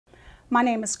My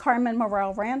name is Carmen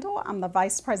Morel Randall. I'm the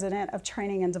Vice President of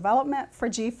Training and Development for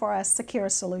G4S Secure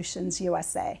Solutions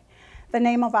USA. The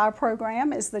name of our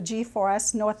program is the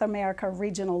G4S North America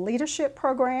Regional Leadership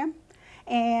Program,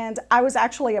 and I was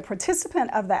actually a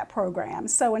participant of that program.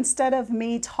 So instead of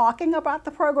me talking about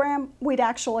the program, we'd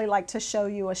actually like to show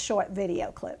you a short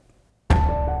video clip.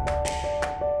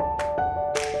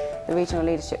 The Regional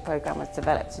Leadership Program was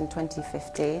developed in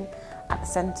 2015 at the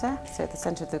centre, so at the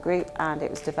centre of the group, and it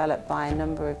was developed by a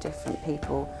number of different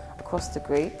people across the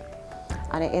group.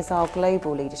 And it is our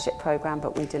global leadership program,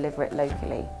 but we deliver it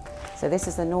locally. So this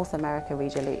is the North America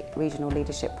Regional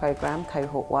Leadership Program,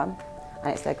 Cohort 1,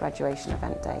 and it's their graduation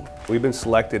event day. We've been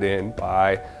selected in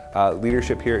by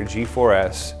leadership here at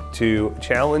G4S to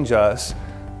challenge us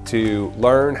to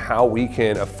learn how we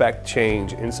can affect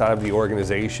change inside of the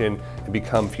organization and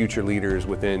become future leaders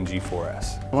within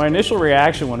G4S. My initial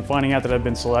reaction when finding out that I'd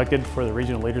been selected for the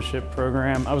Regional Leadership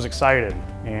Program, I was excited,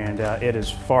 and it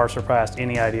has far surpassed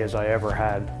any ideas I ever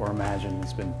had or imagined.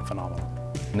 It's been phenomenal.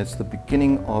 And it's the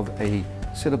beginning of a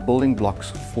set of building blocks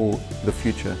for the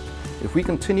future. If we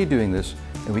continue doing this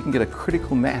and we can get a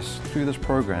critical mass through this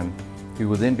program who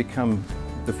will then become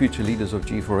the future leaders of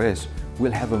G4S,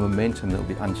 we'll have a momentum that will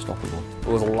be unstoppable. It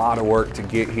was a lot of work to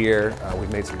get here.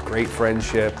 We've made some great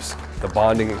friendships. The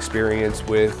bonding experience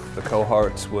with the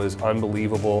cohorts was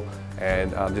unbelievable,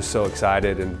 and I'm just so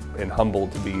excited and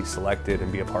humbled to be selected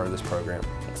and be a part of this program.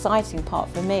 The exciting part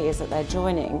for me is that they're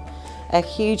joining a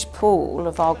huge pool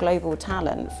of our global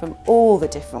talent from all the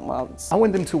different worlds. I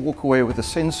want them to walk away with a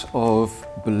sense of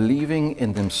believing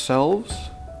in themselves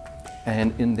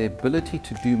and in their ability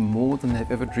to do more than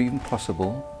they've ever dreamed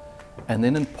possible, and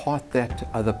then impart that to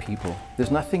other people.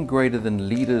 There's nothing greater than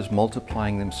leaders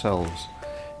multiplying themselves.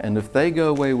 And if they go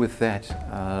away with that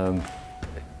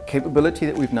capability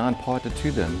that we've now imparted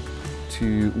to them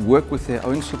to work with their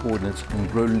own subordinates and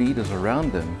grow leaders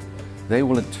around them, they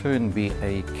will in turn be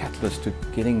a catalyst to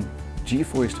getting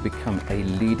G4S to become a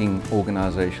leading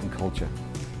organization culture.